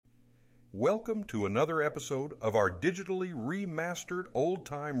Welcome to another episode of our digitally remastered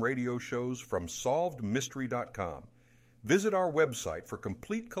old-time radio shows from SolvedMystery.com. Visit our website for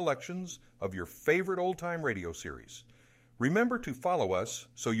complete collections of your favorite old-time radio series. Remember to follow us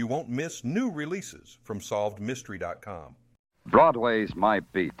so you won't miss new releases from SolvedMystery.com. Broadway's my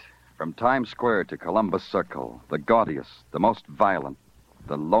beat. From Times Square to Columbus Circle, the gaudiest, the most violent,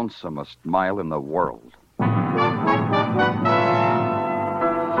 the lonesomest mile in the world.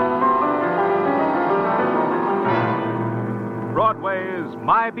 Broadway's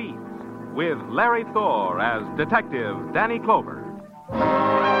My Beat, with Larry Thor as Detective Danny Clover.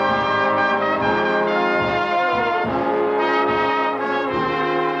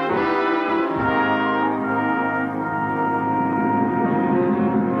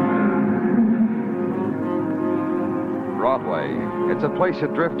 Broadway, it's a place you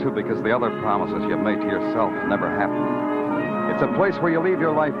drift to because the other promises you made to yourself never happen. It's a place where you leave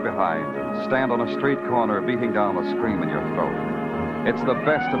your life behind and stand on a street corner beating down a scream in your throat. It's the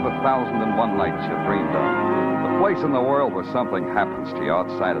best of the 1,001 nights you dreamed of. The place in the world where something happens to you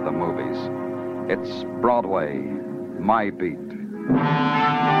outside of the movies. It's Broadway, my beat.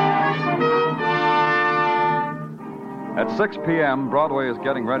 At 6 p.m., Broadway is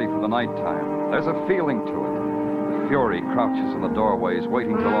getting ready for the nighttime. There's a feeling to it. The fury crouches in the doorways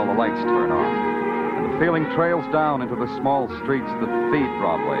waiting till all the lights turn on. And the feeling trails down into the small streets that feed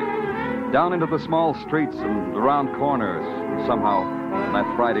Broadway. Down into the small streets and around corners. Somehow, on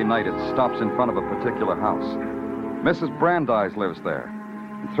that Friday night, it stops in front of a particular house. Mrs. Brandeis lives there.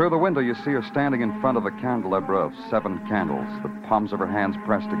 And through the window, you see her standing in front of a candelabra of 7 candles, the palms of her hands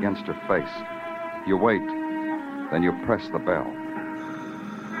pressed against her face. You wait, then you press the bell.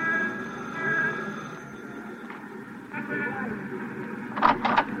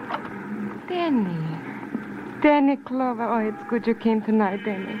 Danny Clover. Oh, it's good you came tonight,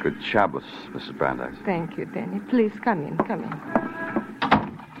 Danny. Good Shabbos, Mrs. Brandeis. Thank you, Danny. Please, come in.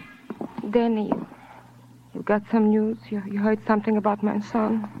 Danny, you got some news? You heard something about my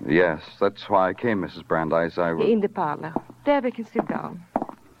son? Yes, that's why I came, Mrs. Brandeis. In the parlor. There we can sit down.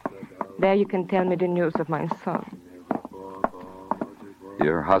 There you can tell me the news of my son.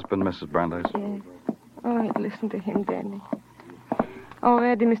 Your husband, Mrs. Brandeis? Yes. Oh, listen to him, Danny.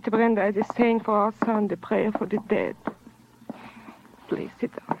 Already, Mr. Brandeis is saying for our son the prayer for the dead. Please, sit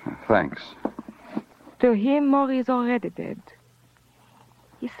down. Thanks. To him, Maury is already dead.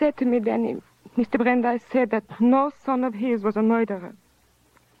 He said to me, Danny, Mr. Brandeis said that no son of his was a murderer.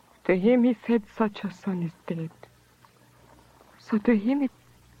 To him, he said such a son is dead. So to him,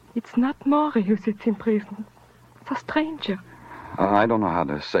 it's not Maury who sits in prison. It's a stranger. I don't know how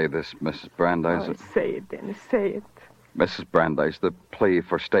to say this, Mrs. Brandeis. Oh, say it, Danny, say it. Mrs. Brandeis, the plea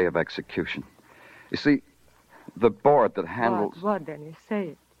for stay of execution. You see, the board that handles... What, Danny? Say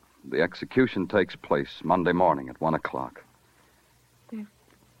it. The execution takes place Monday morning at 1 o'clock. They're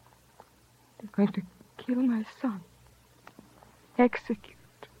going to kill my son. Execute.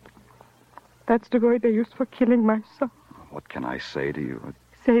 That's the word they used for killing my son. What can I say to you?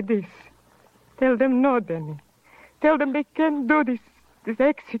 Say this. Tell them no, Danny. Tell them they can't do this. This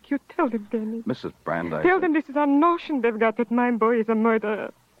execute. Tell them, Danny. Mrs. Brandeis... Tell them this is a notion they've got that my boy is a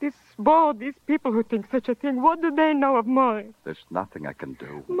murderer. This board, these people who think such a thing, what do they know of Maury? There's nothing I can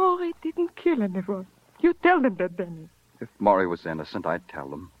do. Maury didn't kill anyone. You tell them that, Danny. If Maury was innocent, I'd tell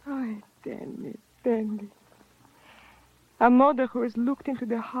them. Oh, Danny. A mother who has looked into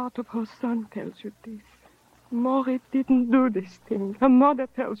the heart of her son tells you this. Maury didn't do this thing. A mother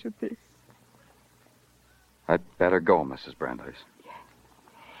tells you this. I'd better go, Mrs. Brandeis.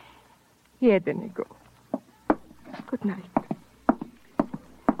 Yeah, Danny, go. Good night.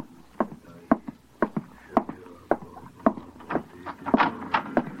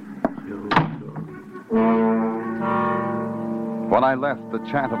 When I left, the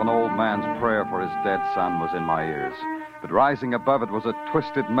chant of an old man's prayer for his dead son was in my ears. But rising above it was a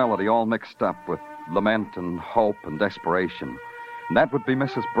twisted melody all mixed up with lament and hope and desperation. And that would be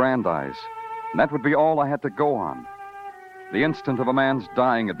Mrs. Brandeis. And that would be all I had to go on. The instant of a man's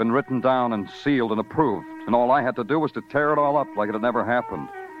dying had been written down and sealed and approved, and all I had to do was to tear it all up like it had never happened.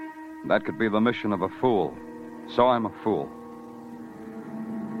 And that could be the mission of a fool. So I'm a fool.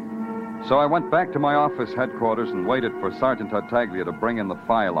 So I went back to my office headquarters and waited for Sergeant Tartaglia to bring in the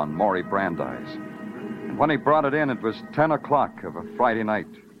file on Maury Brandeis. And when he brought it in, it was 10 o'clock of a Friday night.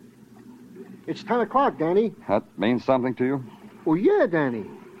 It's 10 o'clock, Danny. That means something to you? Oh, yeah, Danny.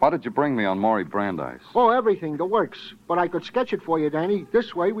 What did you bring me on Maury Brandeis? Oh, everything, the works. But I could sketch it for you, Danny.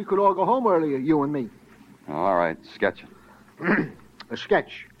 This way we could all go home earlier, you and me. All right, sketch it. A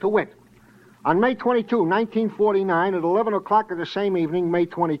sketch, to wit. On May 22, 1949, at 11 o'clock of the same evening, May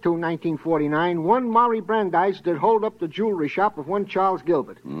 22, 1949, one Maury Brandeis did hold up the jewelry shop of one Charles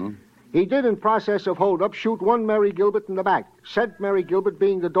Gilbert. He did, in process of hold-up, shoot one Mary Gilbert in the back. Said Mary Gilbert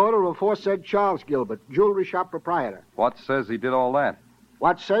being the daughter of aforesaid Charles Gilbert, jewelry shop proprietor. What says he did all that?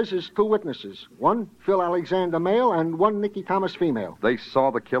 What says is two witnesses. One, Phil Alexander, male, and one, Nicky Thomas, female. They saw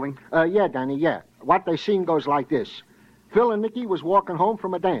the killing? Yeah, Danny, yeah. What they seen goes like this. Phil and Nicky was walking home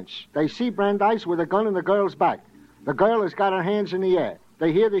from a dance. They see Brandeis with a gun in the girl's back. The girl has got her hands in the air.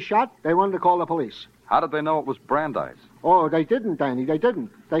 They hear the shot, they run to call the police. How did they know it was Brandeis? Oh, they didn't, Danny, they didn't.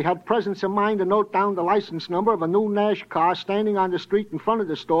 They had presence of mind to note down the license number of a new Nash car standing on the street in front of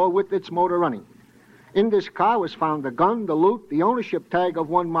the store with its motor running. In this car was found the gun, the loot, the ownership tag of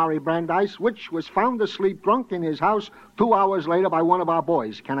one Maury Brandeis, which was found asleep drunk in his house 2 hours later by one of our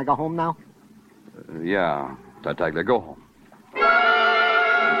boys. Can I go home now? Yeah, Tartaglia, go home.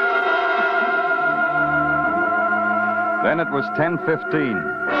 Then it was 10:15.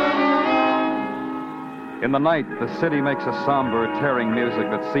 In the night, the city makes a somber, tearing music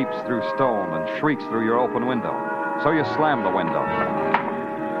that seeps through stone and shrieks through your open window. So you slam the window.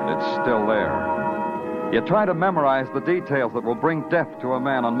 It's still there. You try to memorize the details that will bring death to a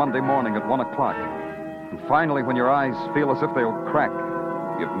man on Monday morning at 1 o'clock. And finally, when your eyes feel as if they'll crack,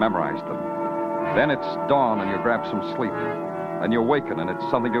 you've memorized them. Then it's dawn and you grab some sleep. Then you awaken and it's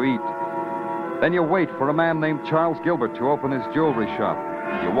something to eat. Then you wait for a man named Charles Gilbert to open his jewelry shop.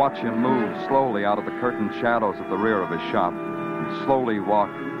 You watch him move slowly out of the curtained shadows at the rear of his shop and slowly walk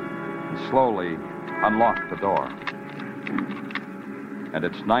and slowly unlock the door. And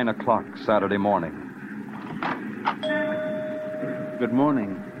it's 9 o'clock Saturday morning. Good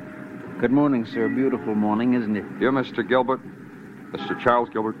morning. Good morning, sir. Beautiful morning, isn't it? You're Mr. Gilbert? Mr. Charles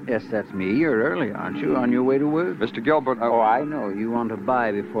Gilbert? Yes, that's me. You're early, aren't you? On your way to work? Mr. Gilbert, Oh, I know. You want to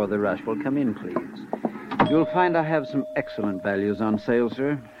buy before the rush. Well, come in, please. You'll find I have some excellent values on sale,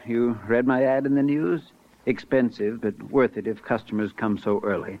 sir. You read my ad in the news? Expensive, but worth it if customers come so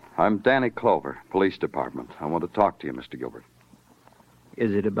early. I'm Danny Clover, Police Department. I want to talk to you, Mr. Gilbert.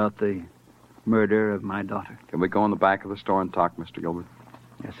 Is it about the murder of my daughter? Can we go in the back of the store and talk, Mr. Gilbert?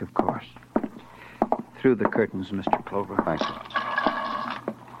 Yes, of course. Through the curtains, Mr. Clover. Thank you.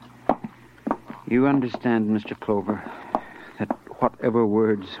 You understand, Mr. Clover, that whatever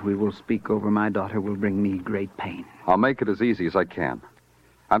words we will speak over my daughter will bring me great pain. I'll make it as easy as I can.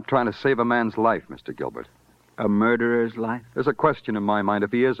 I'm trying to save a man's life, Mr. Gilbert. A murderer's life? There's a question in my mind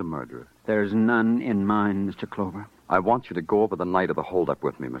if he is a murderer. There's none in mine, Mr. Clover. I want you to go over the night of the holdup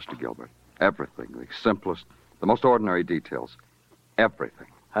with me, Mr. Gilbert. Everything, the simplest, the most ordinary details. Everything.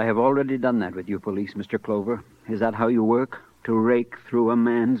 I have already done that with you, police, Mr. Clover. Is that how you work? To rake through a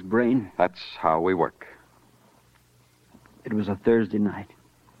man's brain? That's how we work. It was a Thursday night.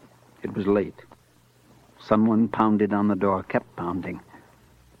 It was late. Someone pounded on the door, kept pounding.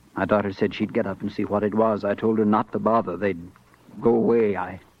 My daughter said she'd get up and see what it was. I told her not to bother. They'd go away,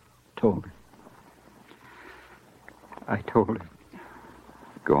 I told her.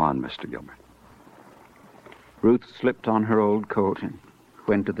 Go on, Mr. Gilbert. Ruth slipped on her old coat and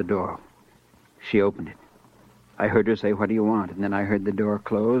went to the door. She opened it. I heard her say, "What do you want?" And then I heard the door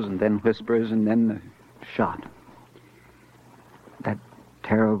close, and then whispers, and then the shot. That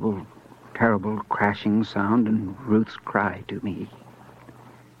terrible, terrible crashing sound, and Ruth's cry to me.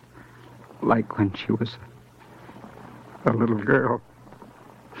 Like when she was a little girl.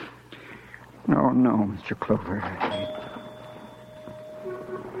 No, Mr. Clover.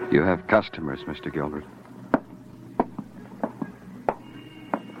 You have customers, Mr. Gilbert.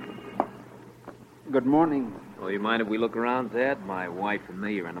 Good morning. Oh, you mind if we look around, Dad? My wife and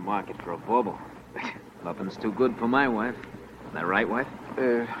me are in the market for a bauble. Nothing's too good for my wife. Isn't that right, wife?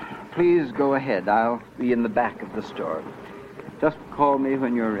 Please go ahead. I'll be in the back of the store. Just call me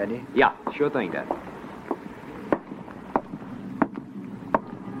when you're ready. Yeah, sure thing, Dad.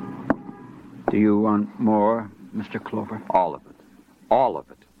 Do you want more, Mr. Clover? All of it. All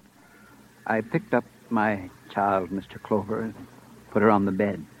of it. I picked up my child, Mr. Clover, and put her on the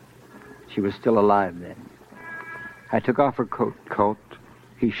bed. She was still alive then. I took off her coat.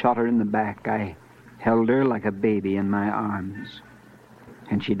 He shot her in the back. I held her like a baby in my arms.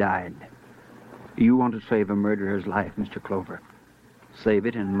 And she died. You want to save a murderer's life, Mr. Clover. Save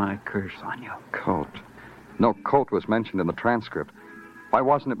it and my curse on you. Coat. No coat was mentioned in the transcript. Why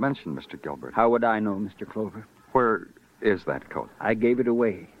wasn't it mentioned, Mr. Gilbert? How would I know, Mr. Clover? Where is that coat? I gave it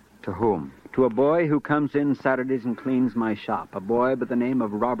away. To whom? To a boy who comes in Saturdays and cleans my shop. A boy by the name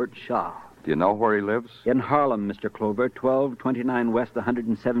of Robert Shaw. Do you know where he lives? In Harlem, Mr. Clover, 1229 West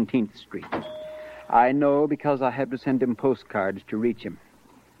 117th Street. I know because I have to send him postcards to reach him.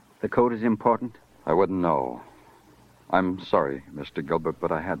 The coat is important? I wouldn't know. I'm sorry, Mr. Gilbert,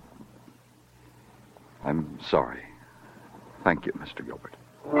 but I'm sorry. Thank you, Mr. Gilbert.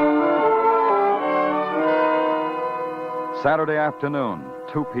 Saturday afternoon,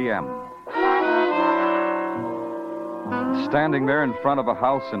 2 p.m. Standing there in front of a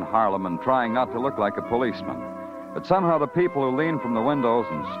house in Harlem and trying not to look like a policeman. But somehow the people who lean from the windows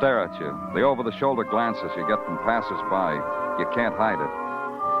and stare at you, the over-the-shoulder glances you get from passers-by, you can't hide it.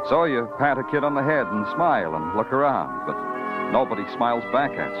 So you pat a kid on the head and smile and look around, but nobody smiles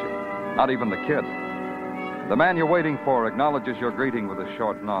back at you, not even the kid. The man you're waiting for acknowledges your greeting with a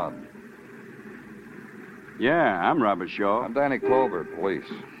short nod. Yeah, I'm Robert Shaw. I'm Danny Clover, police.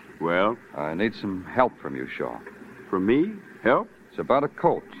 Well? I need some help from you, Shaw. From me? Help? It's about a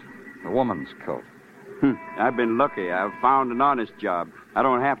coat, a woman's coat. I've been lucky. I've found an honest job. I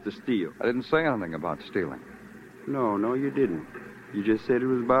don't have to steal. I didn't say anything about stealing. No, you didn't. You just said it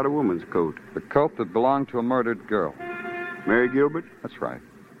was about a woman's coat. The coat that belonged to a murdered girl. Mary Gilbert? That's right.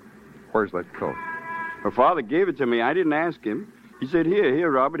 Where's that coat? Her father gave it to me. I didn't ask him. He said, here,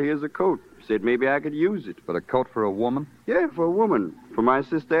 Robert, here's a coat. He said maybe I could use it. But a coat for a woman? Yeah, for a woman. For my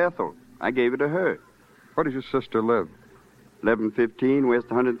sister Ethel. I gave it to her. Where does your sister live? 1115 West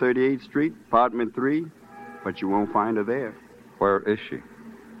 138th Street, apartment 3. But you won't find her there. Where is she?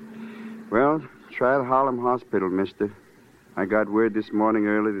 Well, try the Harlem Hospital, mister. I got word this morning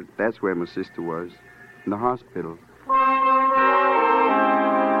early that that's where my sister was. In the hospital.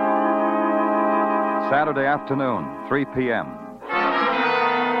 Saturday afternoon, 3 p.m.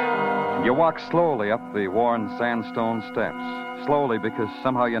 You walk slowly up the worn sandstone steps. Slowly because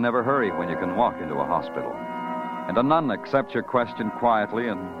somehow you never hurry when you can walk into a hospital. And a nun accepts your question quietly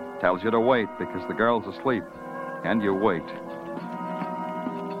and tells you to wait because the girl's asleep. And you wait.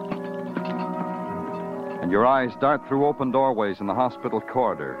 And your eyes dart through open doorways in the hospital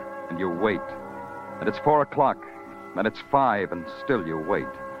corridor, and you wait. And it's 4 o'clock, and it's 5, and still you wait.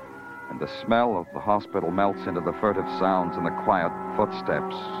 And the smell of the hospital melts into the furtive sounds and the quiet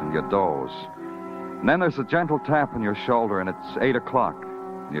footsteps, and you doze. And then there's a gentle tap on your shoulder, and it's 8 o'clock,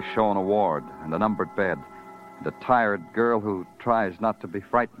 and you're shown a ward and a numbered bed, and a tired girl who tries not to be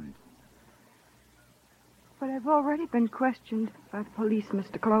frightened. But I've already been questioned by the police,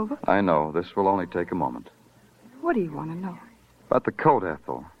 Mr. Clover. I know. This will only take a moment. What do you want to know? About the coat,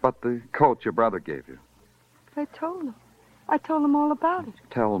 Ethel. About the coat your brother gave you. I told him. I told him all about it.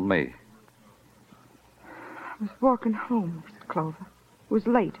 Tell me. I was walking home, Mr. Clover. It was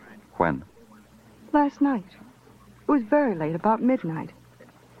late. When? Last night. It was very late, about midnight.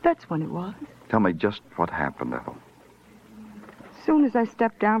 That's when it was. Tell me just what happened, Ethel. As soon as I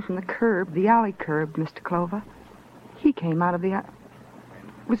stepped down from the curb, the alley curb, Mr. Clover, he came out of the alley.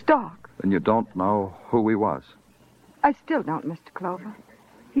 It was dark. Then you don't know who he was? I still don't, Mr. Clover.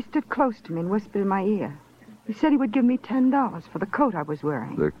 He stood close to me and whispered in my ear. He said he would give me $10 for the coat I was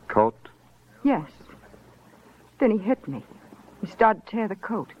wearing. The coat? Yes. Then he hit me. He started to tear the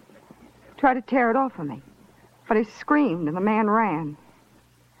coat. Tried to tear it off of me. But I screamed and the man ran.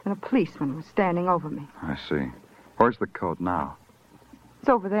 And a policeman was standing over me. I see. Where's the coat now? It's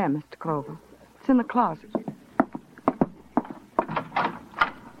over there, Mr. Clover. It's in the closet.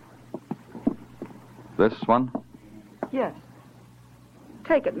 This one? Yes.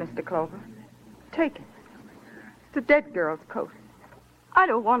 Take it, Mr. Clover. Take it. It's a dead girl's coat. I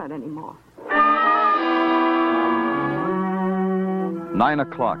don't want it anymore. 9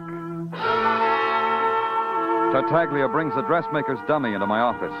 o'clock. Tartaglia brings a dressmaker's dummy into my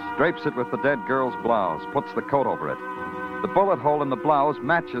office, drapes it with the dead girl's blouse, puts the coat over it. The bullet hole in the blouse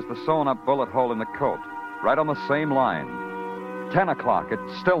matches the sewn-up bullet hole in the coat, right on the same line. 10 o'clock, it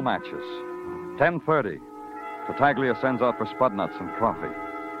still matches. 10:30, Tartaglia sends out for spud nuts and coffee.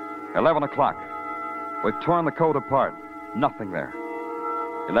 11 o'clock, we've torn the coat apart. Nothing there.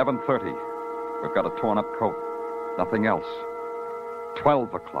 11:30, we've got a torn-up coat. Nothing else.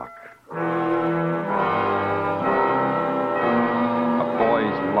 12 o'clock. A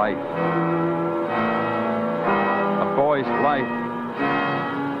boy's life. A boy's life.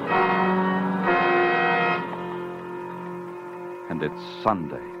 And it's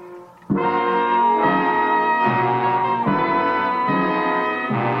Sunday.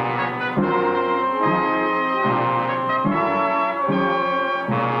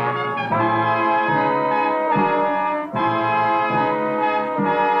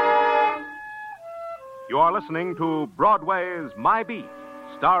 You are listening to Broadway's My Beat,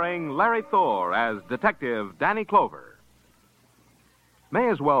 starring Larry Thor as Detective Danny Clover. May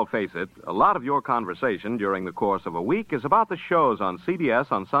as well face it, a lot of your conversation during the course of a week is about the shows on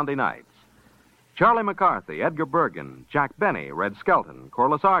CBS on Sunday nights. Charlie McCarthy, Edgar Bergen, Jack Benny, Red Skelton,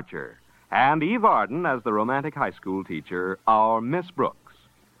 Corliss Archer, and Eve Arden as the romantic high school teacher, our Miss Brooks.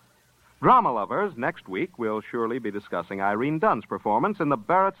 Drama lovers, next week we'll surely be discussing Irene Dunn's performance in The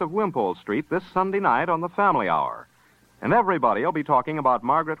Barretts of Wimpole Street this Sunday night on the Family Hour. And everybody will be talking about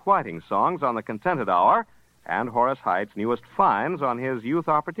Margaret Whiting's songs on the Contented Hour and Horace Height's newest finds on his Youth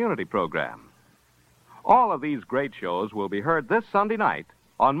Opportunity program. All of these great shows will be heard this Sunday night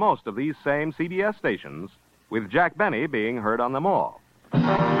on most of these same CBS stations, with Jack Benny being heard on them all.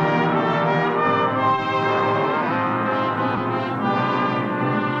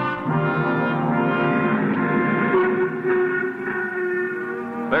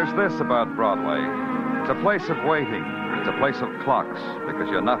 There's this about Broadway. It's a place of waiting. It's a place of clocks, because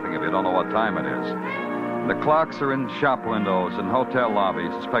you're nothing if you don't know what time it is. The clocks are in shop windows and hotel lobbies,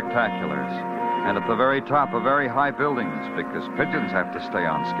 spectaculars. And at the very top of very high buildings, because pigeons have to stay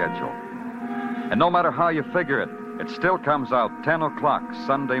on schedule. And no matter how you figure it, it still comes out 10 o'clock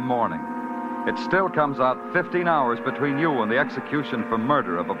Sunday morning. It still comes out 15 hours between you and the execution for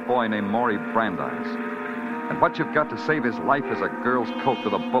murder of a boy named Maury Brandeis. And what you've got to save his life is a girl's coat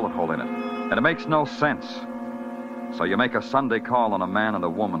with a bullet hole in it. And it makes no sense. So you make a Sunday call on a man and a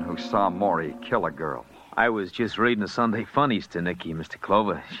woman who saw Maury kill a girl. I was just reading the Sunday funnies to Nicky, Mr.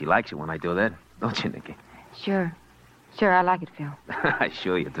 Clover. She likes it when I do that. Don't you, Nicky? Sure. Sure, I like it, Phil.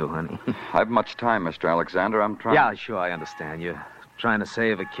 Sure you do, honey. I've much time, Mr. Alexander. I'm trying... Yeah, sure, I understand. You're trying to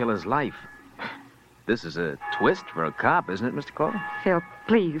save a killer's life. This is a twist for a cop, isn't it, Mr. Clover? Phil,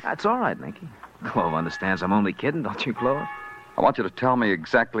 please. That's all right, Nicky. Clover understands I'm only kidding, don't you, Clover? I want you to tell me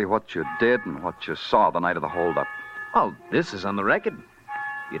exactly what you did and what you saw the night of the holdup. Oh, this is on the record.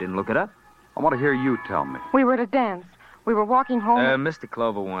 You didn't look it up? I want to hear you tell me. We were at a dance. We were walking home. Mr.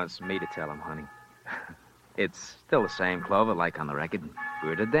 Clover wants me to tell him, honey. It's still the same, Clover, like on the record. We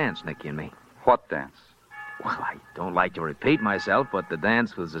were at a dance, Nicky and me. What dance? Well, I don't like to repeat myself, but the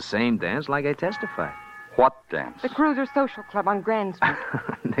dance was the same dance like I testified. What dance? The Cruiser Social Club on Grand Street.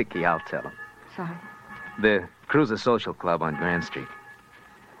 Nicky, I'll tell him. Sorry. The Cruiser Social Club on Grand Street.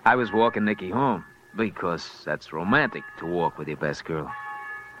 I was walking Nicky home, because that's romantic to walk with your best girl.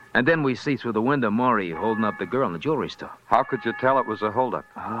 And then we see through the window Maury holding up the girl in the jewelry store. How could you tell it was a holdup?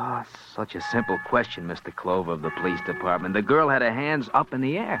 Oh, such a simple question, Mr. Clover of the police department. The girl had her hands up in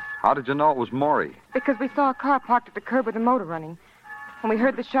the air. How did you know it was Maury? Because we saw a car parked at the curb with the motor running. When we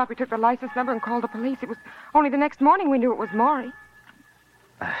heard the shot, we took the license number and called the police. It was only the next morning we knew it was Maury.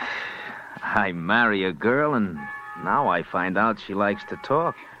 I marry a girl, and now I find out she likes to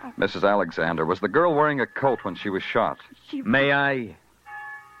talk. Mrs. Alexander, was the girl wearing a coat when she was shot? May I?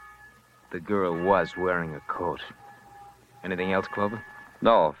 The girl was wearing a coat. Anything else, Clover?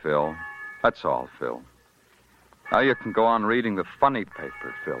 No, Phil. That's all, Phil. Now you can go on reading the funny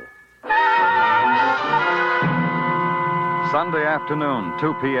paper, Phil. Sunday afternoon,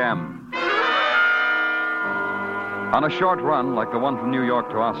 2 p.m. On a short run, like the one from New York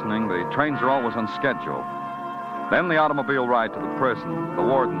to Ossining, the trains are always on schedule. Then the automobile ride to the prison, the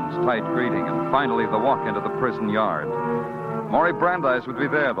warden's tight greeting, and finally the walk into the prison yard. Maury Brandeis would be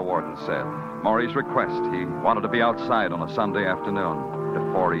there, the warden said. Maury's request. He wanted to be outside on a Sunday afternoon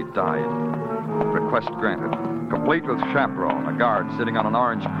before he died. Request granted. Complete with chaperone, a guard sitting on an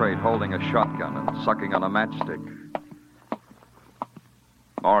orange crate holding a shotgun and sucking on a matchstick.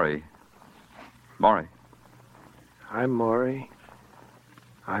 Maury. Maury. I'm Maury.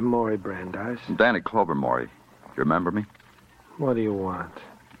 I'm Maury Brandeis. Danny Clover, Maury. You remember me? What do you want?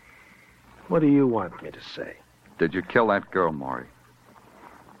 What do you want me to say? Did you kill that girl, Maury?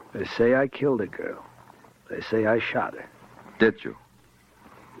 They say I killed a girl. They say I shot her. Did you?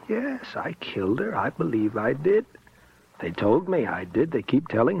 Yes, I killed her. I believe I did. They told me I did. They keep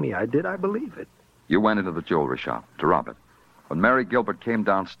telling me I did. I believe it. You went into the jewelry shop to rob it. When Mary Gilbert came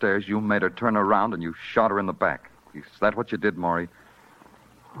downstairs, you made her turn around and you shot her in the back. Is that what you did, Maury?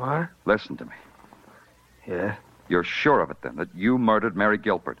 What? Listen to me. Yeah? You're sure of it, then, that you murdered Mary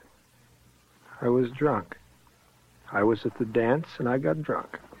Gilbert? I was drunk. I was at the dance, and I got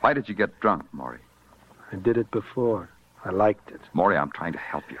drunk. Why did you get drunk, Maury? I did it before. I liked it. Maury, I'm trying to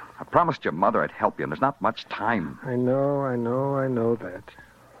help you. I promised your mother I'd help you, and there's not much time. I know that.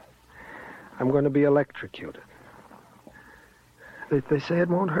 I'm going to be electrocuted. They say it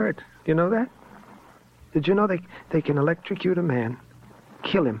won't hurt. Do you know that? Did you know they can electrocute a man,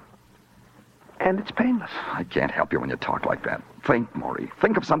 kill him, and it's painless? I can't help you when you talk like that. Think, Maury.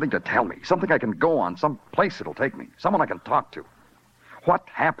 Think of something to tell me. Something I can go on. Some place it'll take me. Someone I can talk to. What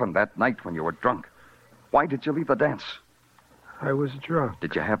happened that night when you were drunk? Why did you leave the dance? I was drunk.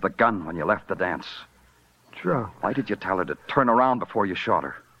 Did you have the gun when you left the dance? Drunk. Why did you tell her to turn around before you shot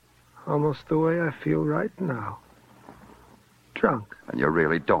her? Almost the way I feel right now. Drunk. And you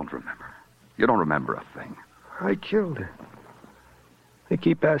really don't remember. You don't remember a thing. I killed her. They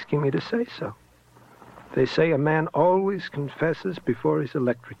keep asking me to say so. They say a man always confesses before he's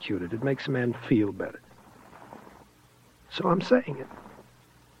electrocuted. It makes a man feel better. So I'm saying it.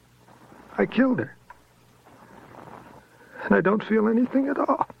 I killed her. And I don't feel anything at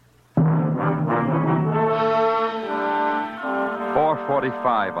all.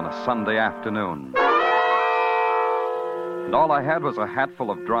 4:45 on a Sunday afternoon. And all I had was a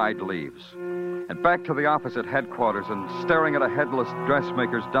hatful of dried leaves. And back to the office at headquarters and staring at a headless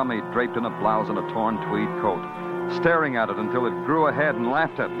dressmaker's dummy draped in a blouse and a torn tweed coat. Staring at it until it grew ahead and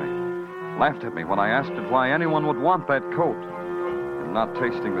laughed at me. Laughed at me when I asked it why anyone would want that coat. And not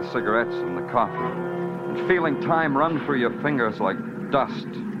tasting the cigarettes and the coffee. And feeling time run through your fingers like dust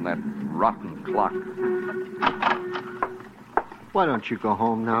in that rotten clock. Why don't you go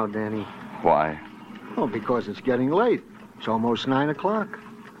home now, Danny? Why? Oh, because it's getting late. It's almost 9 o'clock.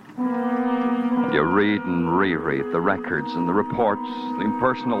 You read and reread the records and the reports, the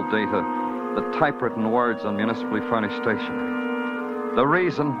impersonal data, the typewritten words on municipally furnished stationery. The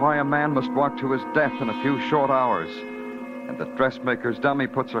reason why a man must walk to his death in a few short hours. And the dressmaker's dummy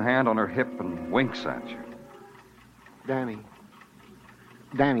puts her hand on her hip and winks at you. Danny,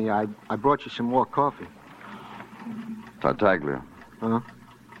 I brought you some more coffee. Tartaglia. Huh?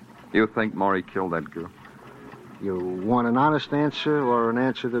 You think Maury killed that girl? You want an honest answer or an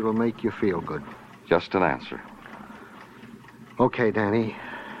answer that will make you feel good? Just an answer. Okay, Danny.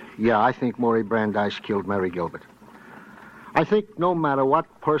 Yeah, I think Maury Brandeis killed Mary Gilbert. I think no matter what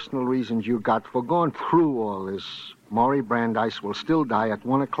personal reasons you got for going through all this, Maury Brandeis will still die at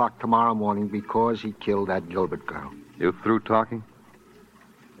 1 o'clock tomorrow morning because he killed that Gilbert girl. You through talking?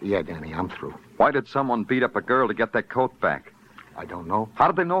 Yeah, Danny, I'm through. Why did someone beat up a girl to get that coat back? I don't know. How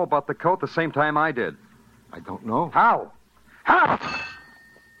did they know about the coat the same time I did? I don't know. How? How?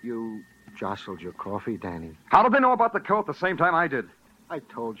 You jostled your coffee, Danny. How did they know about the coat the same time I did? I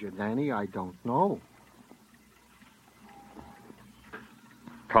told you, Danny, I don't know.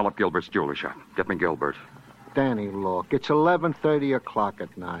 Call up Gilbert's jewelry shop. Get me Gilbert. Danny, look, it's 11:30 o'clock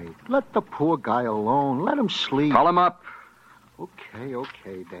at night. Let the poor guy alone. Let him sleep. Call him up.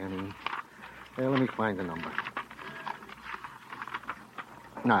 Okay, Danny. Hey, let me find the number.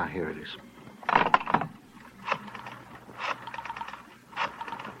 Nah, here it is.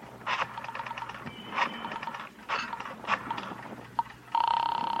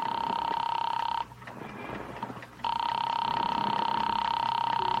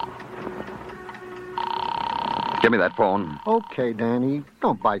 Give me that phone. Okay, Danny.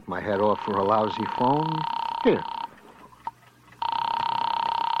 Don't bite my head off for a lousy phone. Here.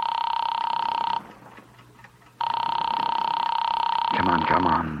 Come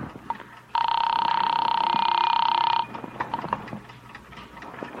on.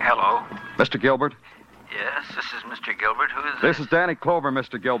 Hello? Mr. Gilbert? Yes, this is Mr. Gilbert. Who is This is Danny Clover,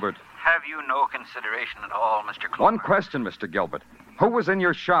 Mr. Gilbert. Have you no consideration at all, Mr. Clover? One question, Mr. Gilbert. Who was in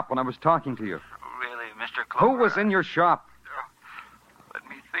your shop when I was talking to you? Really, Mr. Clover? Who was in your shop? Let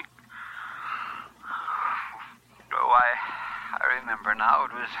me think. Oh, I remember now.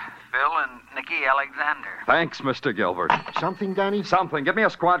 It was Phil and Nicky Alexander. Thanks, Mr. Gilbert. Something, Danny? Something. Give me a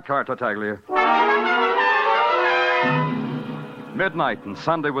squad car, Tartaglia. Midnight and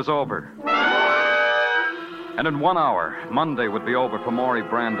Sunday was over. And in 1 hour, Monday would be over for Maury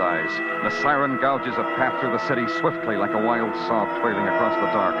Brandeis. The siren gouges a path through the city swiftly like a wild saw trailing across the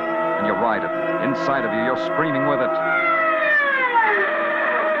dark. And you ride it. Inside of you, you're screaming with it.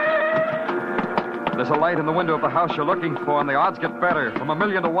 There's a light in the window of the house you're looking for, and the odds get better, from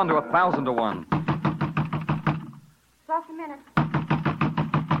 1,000,000 to 1 to 1,000 to 1. Just a minute.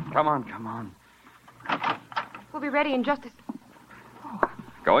 Come on. We'll be ready in just a...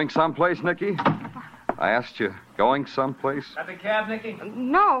 Going someplace, Nicky? I asked you, going someplace? At the cab, Nicky?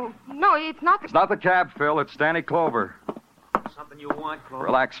 No, it's not the... It's not the cab, Phil. It's Danny Clover. Something you want, Clover?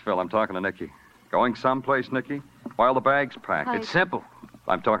 Relax, Phil. I'm talking to Nicky. Going someplace, Nicky? While the bag's packed. Hi. It's simple.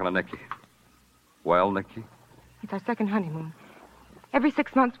 I'm talking to Nicky. Well, Nicky? It's our second honeymoon. Every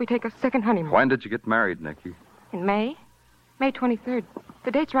 6 months we take a second honeymoon. When did you get married, Nicky? In May? May 23rd.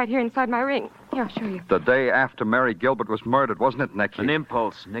 The date's right here inside my ring. Here, I'll show you. The day after Mary Gilbert was murdered, wasn't it, Nicky? An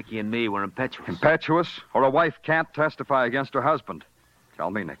impulse. Nicky and me were impetuous. Impetuous? Or a wife can't testify against her husband?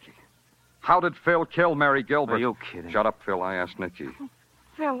 Tell me, Nicky. How did Phil kill Mary Gilbert? Are you kidding? Shut up, Phil. I asked Nicky.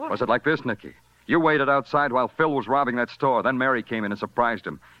 Phil, what... Was it like this, Nicky? You waited outside while Phil was robbing that store. Then Mary came in and surprised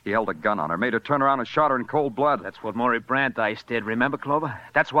him. He held a gun on her, made her turn around and shot her in cold blood. That's what Maury Brandeis did, remember, Clover?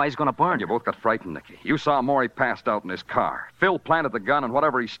 That's why he's going to burn. You both got frightened, Nicky. You saw Maury passed out in his car. Phil planted the gun and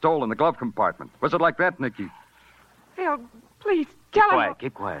whatever he stole in the glove compartment. Was it like that, Nicky? Phil, please, tell him.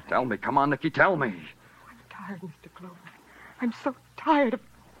 Keep quiet. Tell me. Come on, Nicky, tell me. I'm tired, Mr. Clover. I'm so tired of...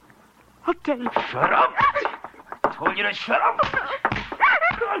 I'll tell you. Shut up! I told you to shut up!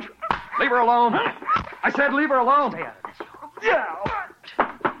 Leave her alone. I said leave her alone. Stay out of this. Yeah.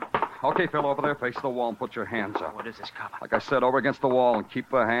 Okay, Phil, over there, face the wall and put your hands up. What is this, cop? Like I said, over against the wall and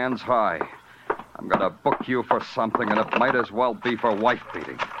keep the hands high. I'm going to book you for something, and it might as well be for wife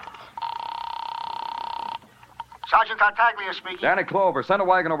beating. Sergeant Tartaglia speaking. Danny Clover, send a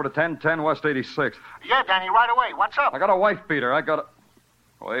wagon over to 1010 West 86th. Yeah, Danny, right away. What's up? I got a wife beater.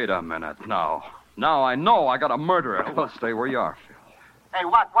 Wait a minute now. Now I know I got a murderer. Well, stay where you are, Phil. Hey,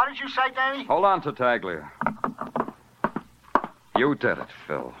 what? What did you say, Danny? Hold on, Tartaglia. You did it,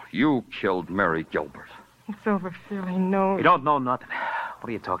 Phil. You killed Mary Gilbert. It's over, Phil. I know. You don't know nothing. What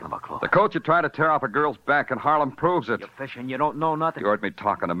are you talking about, Clover? The coat you tried to tear off a girl's back in Harlem proves it. You're fishing. You don't know nothing. You heard me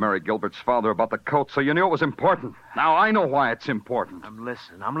talking to Mary Gilbert's father about the coat, so you knew it was important. Now I know why it's important. I'm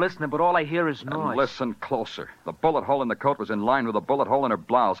listening, but all I hear is noise. And listen closer. The bullet hole in the coat was in line with the bullet hole in her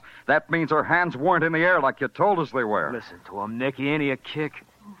blouse. That means her hands weren't in the air like you told us they were. Listen to him, Nicky. Ain't he a kick?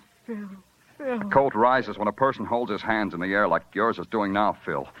 Phil. The coat rises when a person holds his hands in the air like yours is doing now,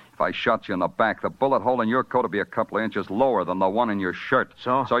 Phil. If I shot you in the back, the bullet hole in your coat would be a couple of inches lower than the one in your shirt.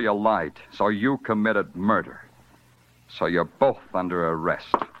 So? So you lied. So you committed murder. So you're both under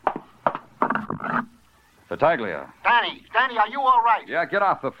arrest. Tartaglia. Danny, are you all right? Yeah, get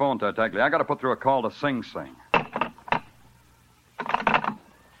off the phone, Tartaglia. I got to put through a call to Sing Sing.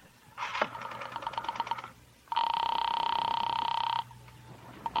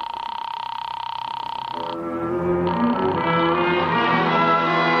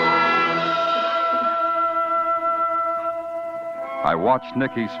 I watched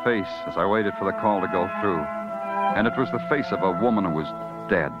Nicky's face as I waited for the call to go through. And it was the face of a woman who was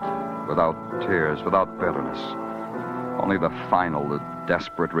dead, without tears, without bitterness. Only the final, the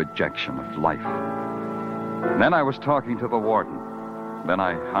desperate rejection of life. And then I was talking to the warden. Then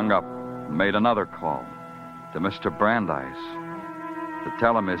I hung up and made another call to Mr. Brandeis to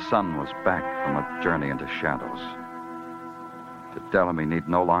tell him his son was back from a journey into shadows. To tell him he need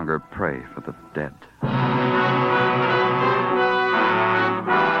no longer pray for the dead.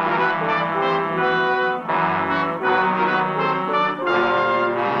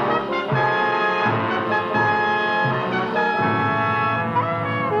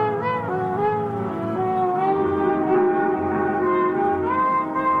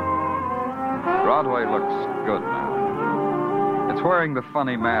 Broadway looks good now. It's wearing the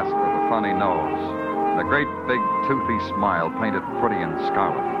funny mask with the funny nose, and a great big toothy smile painted pretty in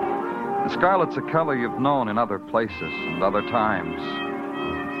scarlet. The scarlet's a color you've known in other places and other times.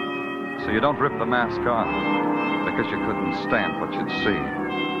 So you don't rip the mask off because you couldn't stand what you'd see.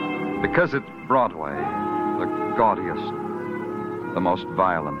 Because it's Broadway, the gaudiest, the most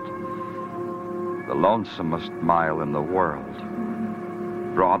violent, the lonesomest mile in the world.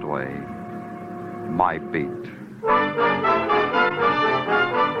 Broadway, my beat.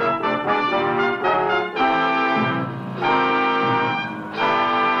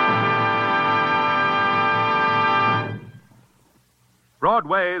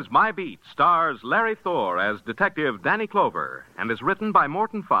 Broadway's My Beat stars Larry Thor as Detective Danny Clover and is written by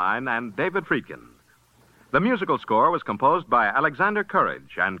Morton Fine and David Friedkin. The musical score was composed by Alexander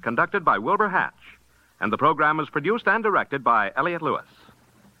Courage and conducted by Wilbur Hatch, and the program was produced and directed by Elliott Lewis.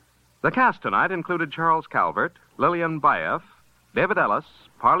 The cast tonight included Charles Calvert, Lillian Baeff, David Ellis,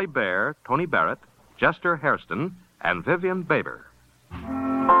 Parley Bear, Tony Barrett, Jester Hairston, and Vivian Baber.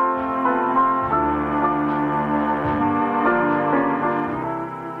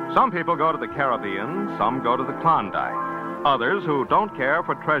 Some people go to the Caribbean, some go to the Klondike. Others who don't care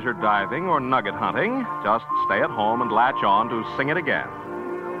for treasure diving or nugget hunting just stay at home and latch on to Sing It Again.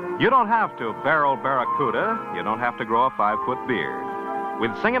 You don't have to barrel barracuda, you don't have to grow a 5-foot beard.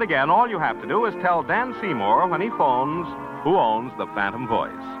 With Sing It Again, all you have to do is tell Dan Seymour when he phones who owns the Phantom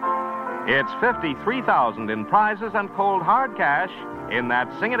Voice. It's $53,000 in prizes and cold hard cash in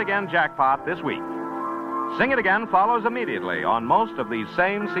that Sing It Again jackpot this week. Sing It Again follows immediately on most of these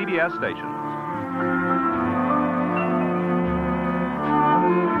same CBS stations.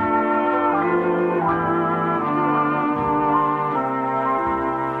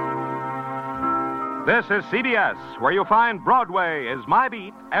 This is CBS, where you find Broadway is My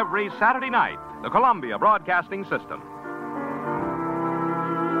Beat every Saturday night, the Columbia Broadcasting System.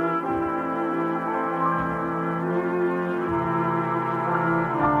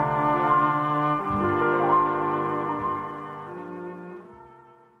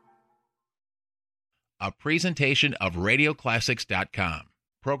 a presentation of RadioClassics.com.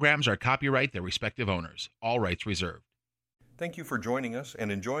 Programs are copyright their respective owners. All rights reserved. Thank you for joining us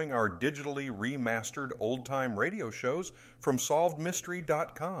and enjoying our digitally remastered old-time radio shows from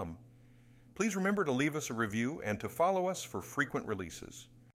SolvedMystery.com. Please remember to leave us a review and to follow us for frequent releases.